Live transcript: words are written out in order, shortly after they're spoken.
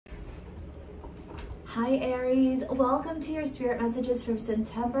Hi Aries, welcome to your spirit messages for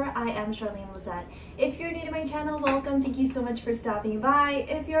September. I am Charlene Lizette. If you're new to my channel, welcome. Thank you so much for stopping by.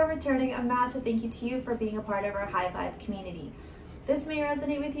 If you're returning, a massive thank you to you for being a part of our high vibe community. This may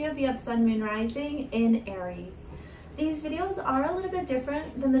resonate with you if you have Sun, Moon, Rising in Aries. These videos are a little bit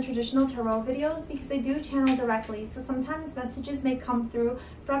different than the traditional tarot videos because they do channel directly. So sometimes messages may come through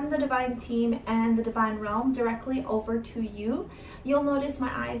from the divine team and the divine realm directly over to you. You'll notice my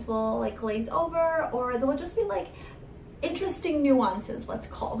eyes will like glaze over, or they'll just be like interesting nuances, let's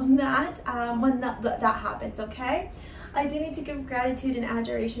call them that, when that happens, okay? I do need to give gratitude and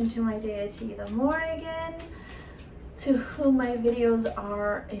adoration to my deity, the Morrigan, to whom my videos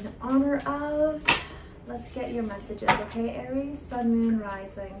are in honor of. Let's get your messages, okay? Aries, Sun, Moon,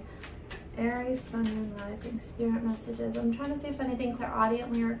 Rising. Aries, Sun, Moon, Rising. Spirit messages. I'm trying to see if anything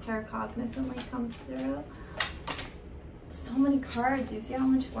clairaudiently or claircognizantly comes through. So many cards. You see how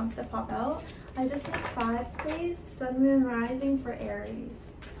much wants to pop out? I just need 5, please. Sun, Moon, Rising for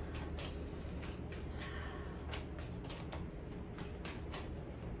Aries.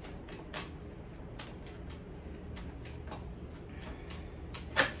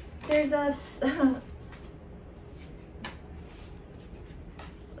 There's a...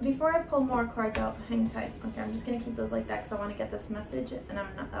 Before I pull more cards out, hang tight. Okay, I'm just going to keep those like that because I want to get this message, and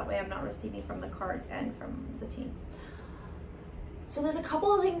that way I'm not receiving from the cards and from the team. So there's a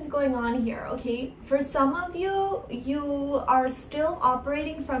couple of things going on here, okay? For some of you, you are still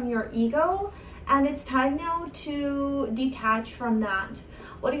operating from your ego, and it's time now to detach from that.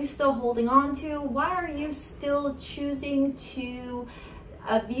 What are you still holding on to? Why are you still choosing to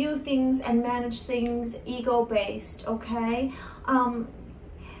view things and manage things ego-based, okay?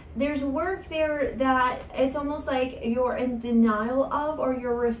 There's work there that it's almost like you're in denial of, or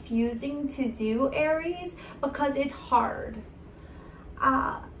you're refusing to do, Aries, because it's hard.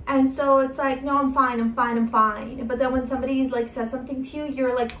 And so it's like, no, I'm fine, I'm fine, I'm fine. But then when somebody like says something to you,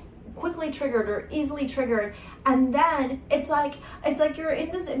 you're like quickly triggered or easily triggered. And then it's like you're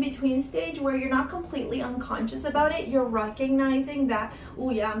in this in-between stage where you're not completely unconscious about it. You're recognizing that, oh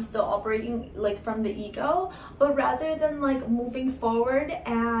yeah, I'm still operating like from the ego. But rather than like moving forward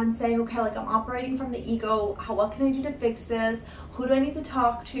and saying, okay, like I'm operating from the ego, what can I do to fix this? Who do I need to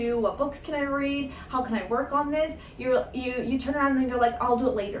talk to? What books can I read? How can I work on this? You turn around and you're like, I'll do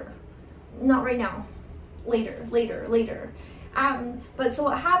it later. Not right now. Later, later, later. But so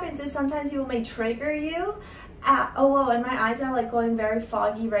what happens is sometimes people may trigger you. Oh, whoa, and my eyes are like going very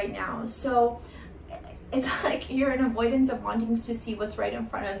foggy right now. So it's like you're in avoidance of wanting to see what's right in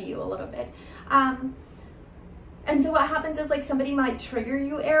front of you a little bit. And so what happens is like somebody might trigger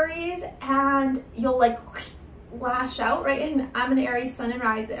you, Aries, and you'll like lash out, right? And I'm an Aries Sun and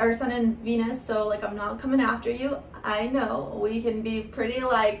Rise, or Sun and Venus, so like I'm not coming after you. I know we can be pretty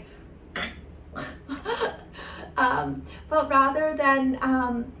like but rather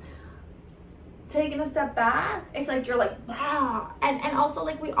than taking a step back, it's like you're like, wow. And also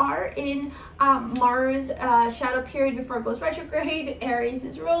like we are in Mars shadow period before it goes retrograde. Aries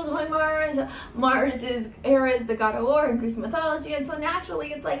is ruled by Mars. Mars is Ares, the god of war in Greek mythology, and so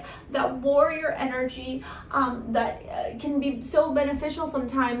naturally it's like that warrior energy that can be so beneficial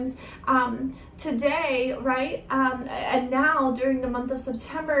sometimes today, right? And now during the month of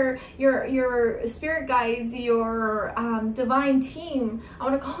September, your spirit guides, your divine team, I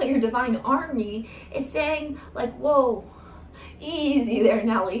want to call it your divine army, is saying like, whoa, easy there,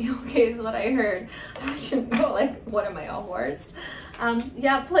 Nelly. Okay, is what I heard. I shouldn't go like, what am I, all horse?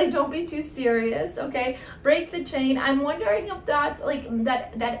 Yeah, don't be too serious, okay? Break the chain. I'm wondering if that's like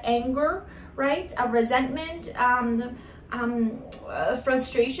that anger, right? A resentment,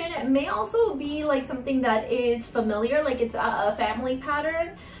 frustration. It may also be like something that is familiar, like it's a family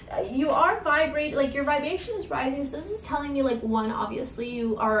pattern. You are vibrating, like your vibration is rising. So this is telling me like, one, obviously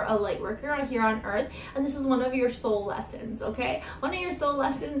you are a light worker here on earth, and this is one of your soul lessons, okay? One of your soul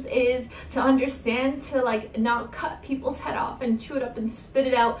lessons is to understand to like not cut people's head off and chew it up and spit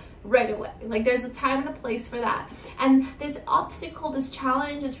it out right away. Like there's a time and a place for that. And this obstacle, this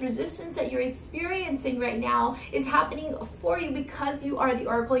challenge, this resistance that you're experiencing right now is happening for you because you are the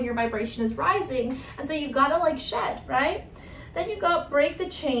oracle and your vibration is rising. And so you gotta like shed, right? Then you got break the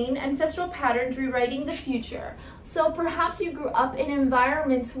chain, ancestral patterns, rewriting the future. So perhaps you grew up in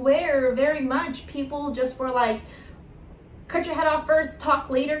environments where very much people just were like, cut your head off first, talk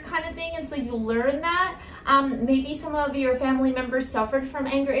later kind of thing. And so you learn that. Maybe some of your family members suffered from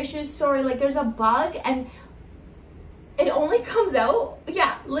anger issues. Sorry, like there's a bug and it only comes out,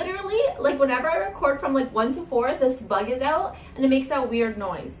 yeah, literally, like whenever I record from like 1 to 4, this bug is out and it makes that weird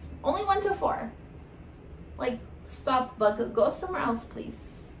noise. Only 1 to 4. Like, stop, bug, go somewhere else, please.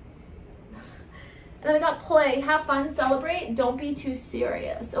 And then we got play, have fun, celebrate, don't be too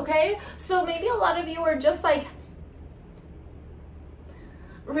serious, okay? So maybe a lot of you are just like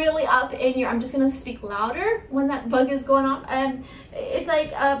really up in your, I'm just gonna speak louder when that bug is going off. And it's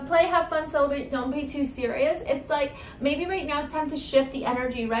like play, have fun, celebrate, don't be too serious. It's like maybe right now it's time to shift the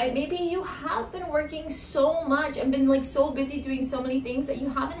energy, right? Maybe you have been working so much and been like so busy doing so many things that you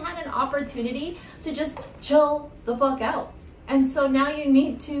haven't had an opportunity to just chill the fuck out. And so now you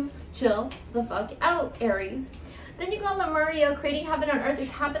need to chill the fuck out, Aries. Then you got Lemuria, creating heaven on earth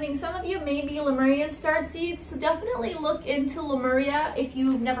is happening. Some of you may be Lemurian starseeds, so definitely look into Lemuria if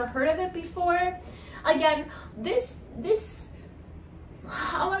you've never heard of it before. Again, this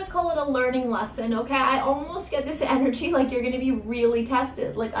I want to call it a learning lesson, okay? I almost get this energy like you're going to be really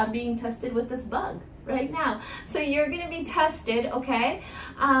tested, like I'm being tested with this bug right now. So you're going to be tested, okay,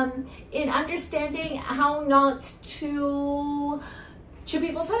 in understanding how not to chew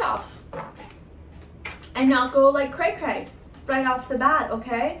people's head off and not go like cray-cray right off the bat,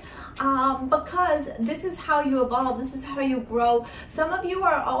 okay? Because this is how you evolve, this is how you grow. Some of you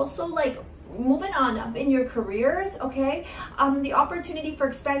are also like moving on up in your careers, okay? The opportunity for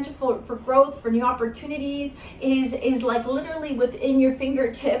expansion, for growth, for new opportunities is like literally within your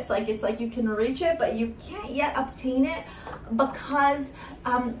fingertips. Like it's like you can reach it, but you can't yet obtain it because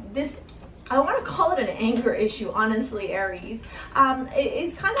this, I want to call it an anger issue, honestly, Aries.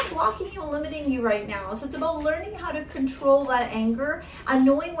 It's kind of blocking you and limiting you right now. So it's about learning how to control that anger and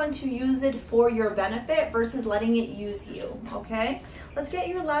knowing when to use it for your benefit versus letting it use you, okay? Let's get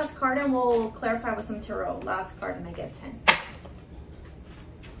your last card and we'll clarify with some tarot. Last card and I get 10.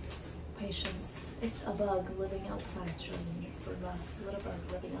 Patience. It's a bug living outside, children. It's a little bug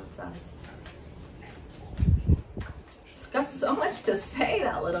living outside. It's got so much to say,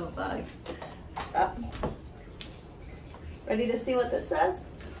 that little bug. Oh. Ready to see what this says?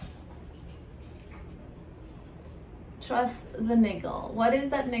 Trust the niggle. What is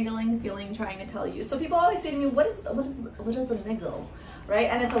that niggling feeling trying to tell you? So people always say to me, what is a niggle? Right?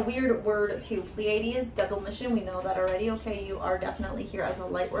 And it's a weird word too. Pleiades, double mission, we know that already. Okay, you are definitely here as a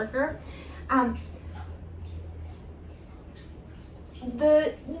light worker.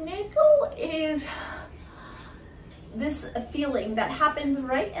 The niggle is this feeling that happens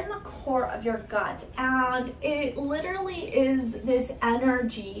right in the core of your gut, and it literally is this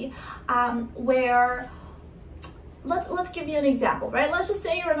energy where let's give you an example, right? Let's just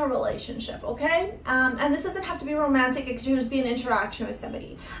say you're in a relationship, okay? And this doesn't have to be romantic, it could just be an interaction with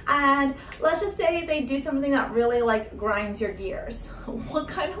somebody. And let's just say they do something that really like grinds your gears. What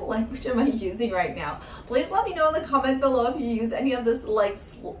kind of language am I using right now? Please let me know in the comments below if you use any of this, like,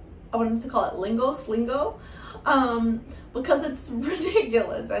 I wanted to call it slingo, because it's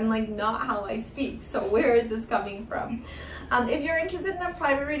ridiculous and like not how I speak. So where is this coming from? If you're interested in a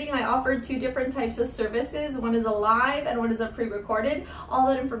private reading, I offer 2 different types of services. One is a live and one is a pre-recorded. All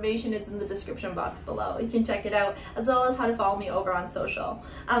that information is in the description box below. You can check it out, as well as how to follow me over on social.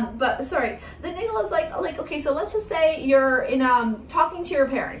 But sorry, the niggle is like, okay, so let's just say you're in talking to your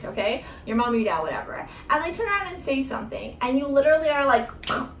parent, okay? Your mom or your dad, whatever. And they turn around and say something and you literally are like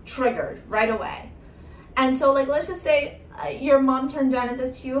triggered right away. And so like, let's just say your mom turned around and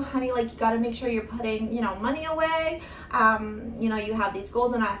says to you, honey, like you got to make sure you're putting, you know, money away. You know, you have these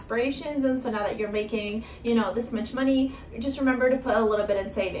goals and aspirations. And so now that you're making, you know, this much money, just remember to put a little bit in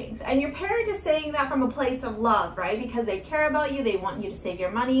savings. And your parent is saying that from a place of love, right? Because they care about you. They want you to save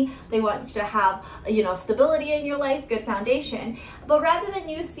your money. They want you to have, you know, stability in your life, good foundation. But rather than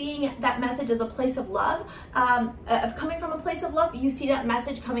you seeing that message as a place of love, coming from a place of love, you see that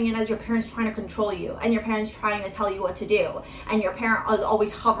message coming in as your parents trying to control you and your parents trying to tell you what to do. And your parent is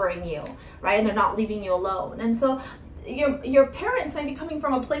always hovering you, right? And they're not leaving you alone. And so your parents might be coming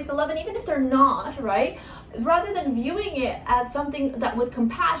from a place of love, and even if they're not, right, rather than viewing it as something that with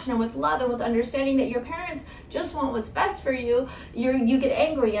compassion and with love and with understanding that your parents just want what's best for you, you get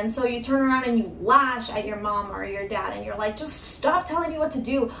angry, and so you turn around and you lash at your mom or your dad, and you're like, just stop telling me what to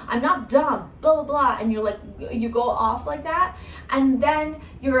do, I'm not dumb, blah blah blah, and you're like, you go off like that, and then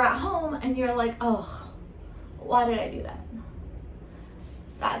you're at home and you're like, oh, why did I do that?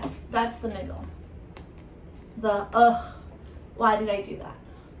 That's the niggle. Why did I do that?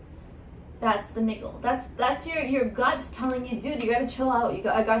 That's the niggle. That's your gut telling you, dude, you gotta chill out.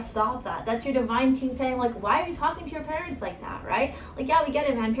 I gotta stop that. That's your divine team saying, like, why are you talking to your parents like that, right? Like, yeah, we get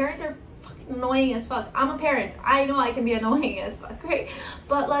it, man. Parents are fucking annoying as fuck. I'm a parent. I know I can be annoying as fuck, right?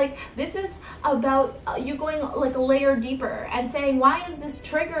 But like, this is about you going like a layer deeper and saying, why is this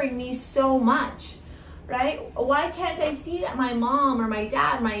triggering me so much? right? Why can't I see that my mom or my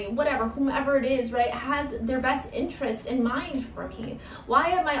dad, my whatever, whomever it is, right, has their best interest in mind for me? Why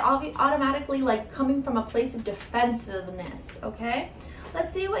am I automatically like coming from a place of defensiveness? Okay,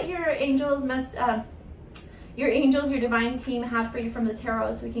 let's see what your angels your divine team have for you from the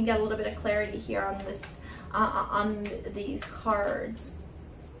tarot, so we can get a little bit of clarity here on this, on these cards.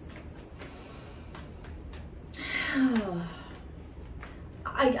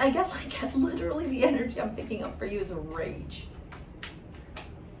 I get like literally the energy I'm picking up for you is a rage.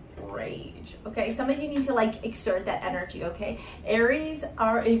 Rage. Okay, some of you need to like exert that energy. Okay, Aries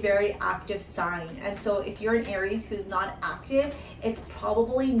are a very active sign, and so if you're an Aries who's not active, it's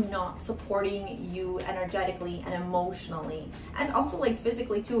probably not supporting you energetically and emotionally, and also like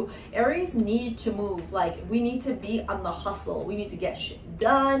physically too. Aries need to move. Like, we need to be on the hustle. We need to get shit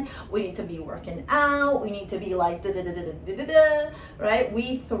done. We need to be working out. We need to be like da da da da da da da, right?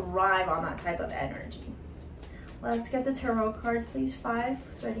 We thrive on that type of energy. Let's get the tarot cards, please. 5,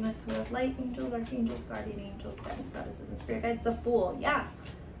 starting with Pillar of Light, Angels, Archangels, Guardian Angels, Guidance, Goddesses, and Spirit Guides. The Fool, yeah.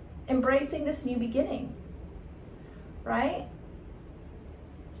 Embracing this new beginning, right?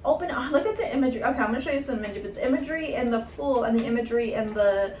 Open, look at the imagery. Okay, I'm going to show you some imagery, but the imagery in the Fool and the imagery in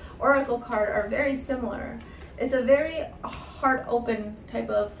the Oracle card are very similar. It's a very heart open type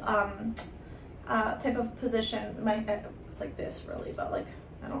of position. It's like this, really, but like,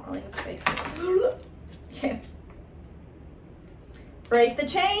 I don't really have space. Okay. Break the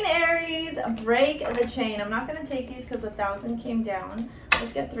chain, Aries. Break the chain. I'm not going to take these because 1,000 came down.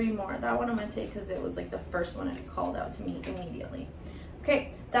 Let's get 3 more. That one I'm going to take because it was like the first one and it called out to me immediately.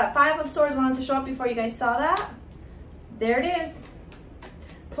 Okay, that 5 of Swords wanted to show up before you guys saw that. There it is.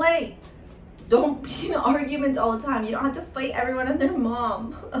 Play. Don't be in arguments all the time. You don't have to fight everyone and their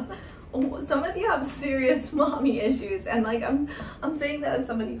mom. Some of you have serious mommy issues, and like I'm saying that as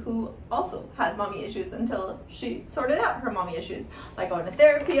somebody who also had mommy issues until she sorted out her mommy issues, like going to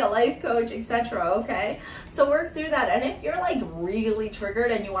therapy, a life coach, etc. Okay, so work through that. And if you're like really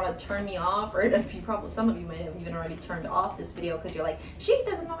triggered and you want to turn me off, or if you probably, some of you may have even already turned off this video because you're like, she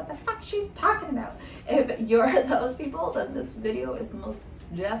doesn't know what the fuck she's talking about. If you're those people, then this video is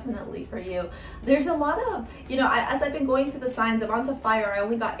most definitely for you. There's a lot of, you know, as I've been going through the signs, I'm onto fire. I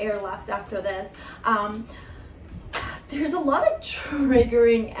only got air left after this. There's a lot of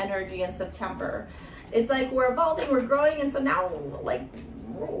triggering energy in September. It's like we're evolving, we're growing, and so now like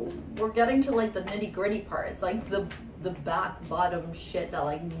we're getting to like the nitty gritty part. It's like the back bottom shit that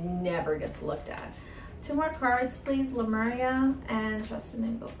like never gets looked at. 2 more cards, please. Lemuria and Trust the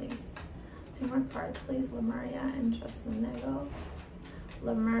Niggle, please. 2 more cards, please. Lemuria and Trust the Niggle.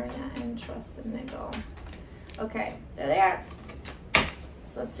 Lemuria and Trust the Niggle. Okay, there they are.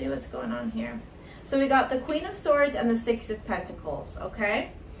 So let's see what's going on here. So we got the Queen of Swords and the 6 of Pentacles,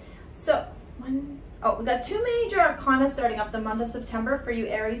 okay? So, we got 2 major arcana starting off the month of September for you,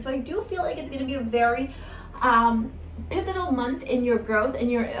 Aries. So I do feel like it's going to be a very pivotal month in your growth and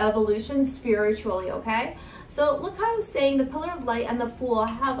your evolution spiritually, okay? So look how I was saying the Pillar of Light and the Fool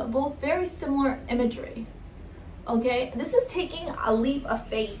have both very similar imagery, okay? This is taking a leap of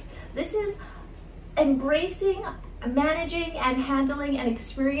faith. This is embracing, managing and handling and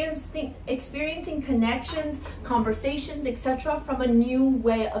experiencing connections, conversations, etc. from a new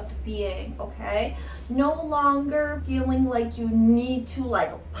way of being, okay? No longer feeling like you need to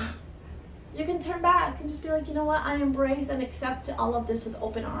like, you can turn back and just be like, you know what, I embrace and accept all of this with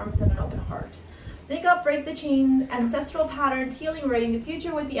open arms and an open heart. They got break the chains, ancestral patterns, healing, writing the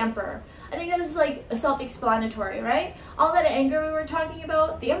future with the Emperor. I think that is like self-explanatory, right? All that anger we were talking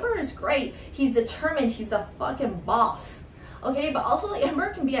about, the Emperor is great. He's determined, he's a fucking boss. Okay, but also the Emperor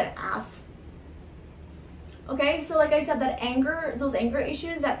can be an ass. Okay, so like I said, that anger, those anger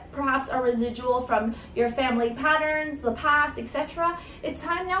issues that perhaps are residual from your family patterns, the past, etc. It's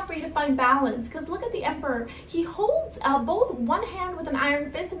time now for you to find balance, because look at the Emperor. He holds both one hand with an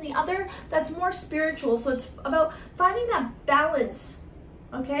iron fist and the other that's more spiritual. So it's about finding that balance,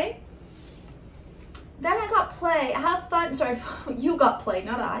 okay? Then I got play, have fun, sorry, you got play,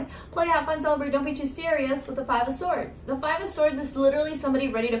 not I. Play, have fun, celebrate, don't be too serious with the 5 of Swords. The 5 of Swords is literally somebody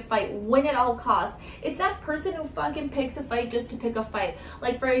ready to fight, win at all costs. It's that person who fucking picks a fight just to pick a fight.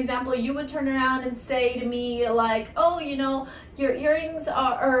 Like, for example, you would turn around and say to me, like, oh, you know, your earrings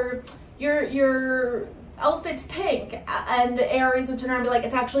are your outfit's pink. And the Aries would turn around and be like,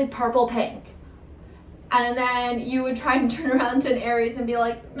 it's actually purple pink. And then you would try and turn around to an Aries and be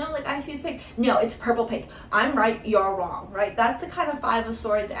like, no, like I see it's pink. No, it's purple pink. I'm right, you're wrong, right? That's the kind of 5 of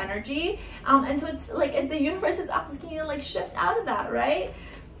Swords energy. And so it's like the universe is asking you to like shift out of that, right?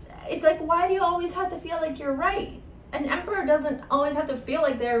 It's like, why do you always have to feel like you're right? an emperor doesn't always have to feel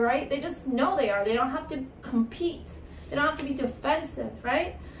like they're right. They just know they are. They don't have to compete. They don't have to be defensive,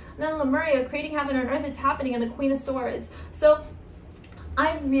 right? And then Lemuria, creating heaven and earth, it's happening, and the Queen of Swords. So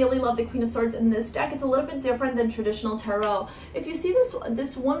I really love the Queen of Swords in this deck. It's a little bit different than traditional tarot. If you see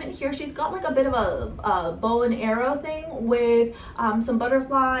this woman here, she's got like a bit of a bow and arrow thing with some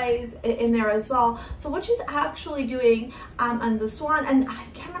butterflies in there as well. So what she's actually doing, and the swan, and I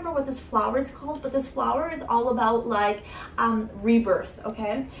can't remember what this flower is called, but this flower is all about like rebirth,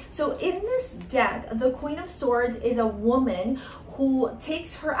 okay? So in this deck, the Queen of Swords is a woman who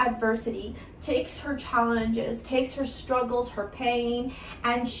takes her adversity, takes her challenges, takes her struggles, her pain,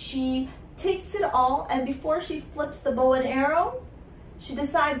 and she takes it all, and before she flips the bow and arrow, she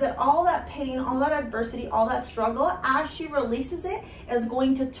decides that all that pain, all that adversity, all that struggle, as she releases it, is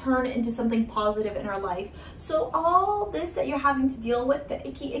going to turn into something positive in her life. So all this that you're having to deal with, the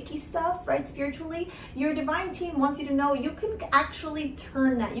icky stuff, right, spiritually, your divine team wants you to know you can actually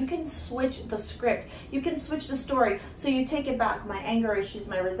turn that. You can switch the script. You can switch the story. So you take it back, my anger issues,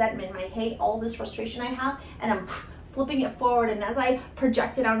 my resentment, my hate, all this frustration I have, and I'm flipping it forward, and as I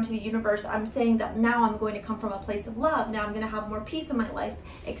project it out into the universe, I'm saying that now I'm going to come from a place of love. Now I'm going to have more peace in my life,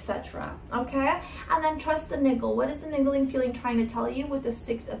 etc. Okay? And then trust the niggle. What is the niggling feeling trying to tell you with the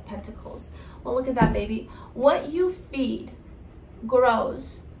Six of Pentacles? Well, look at that, baby. What you feed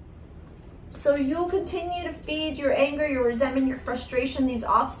grows. So you continue to feed your anger, your resentment, your frustration, these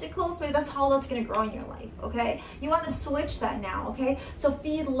obstacles, maybe that's all that's going to grow in your life, okay? You want to switch that now, okay? So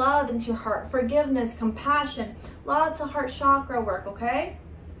feed love into your heart, forgiveness, compassion, lots of heart chakra work, okay?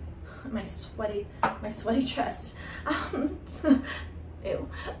 My sweaty chest. Ew.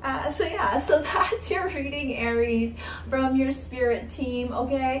 So that's your reading, Aries, from your spirit team,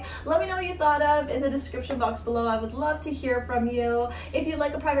 okay? Let me know what you thought of in the description box below. I would love to hear from you. If you'd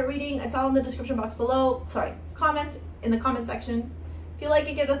like a private reading, it's all in the description box below. Sorry, comments in the comment section. If you like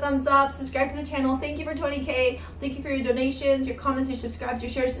it, give it a thumbs up, subscribe to the channel. Thank you for 20K. Thank you for your donations, your comments, your subscribes,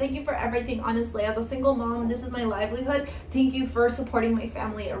 your shares. Thank you for everything, honestly. As a single mom, this is my livelihood. Thank you for supporting my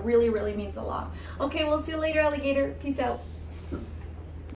family. It really, really means a lot. Okay, we'll see you later, alligator. Peace out.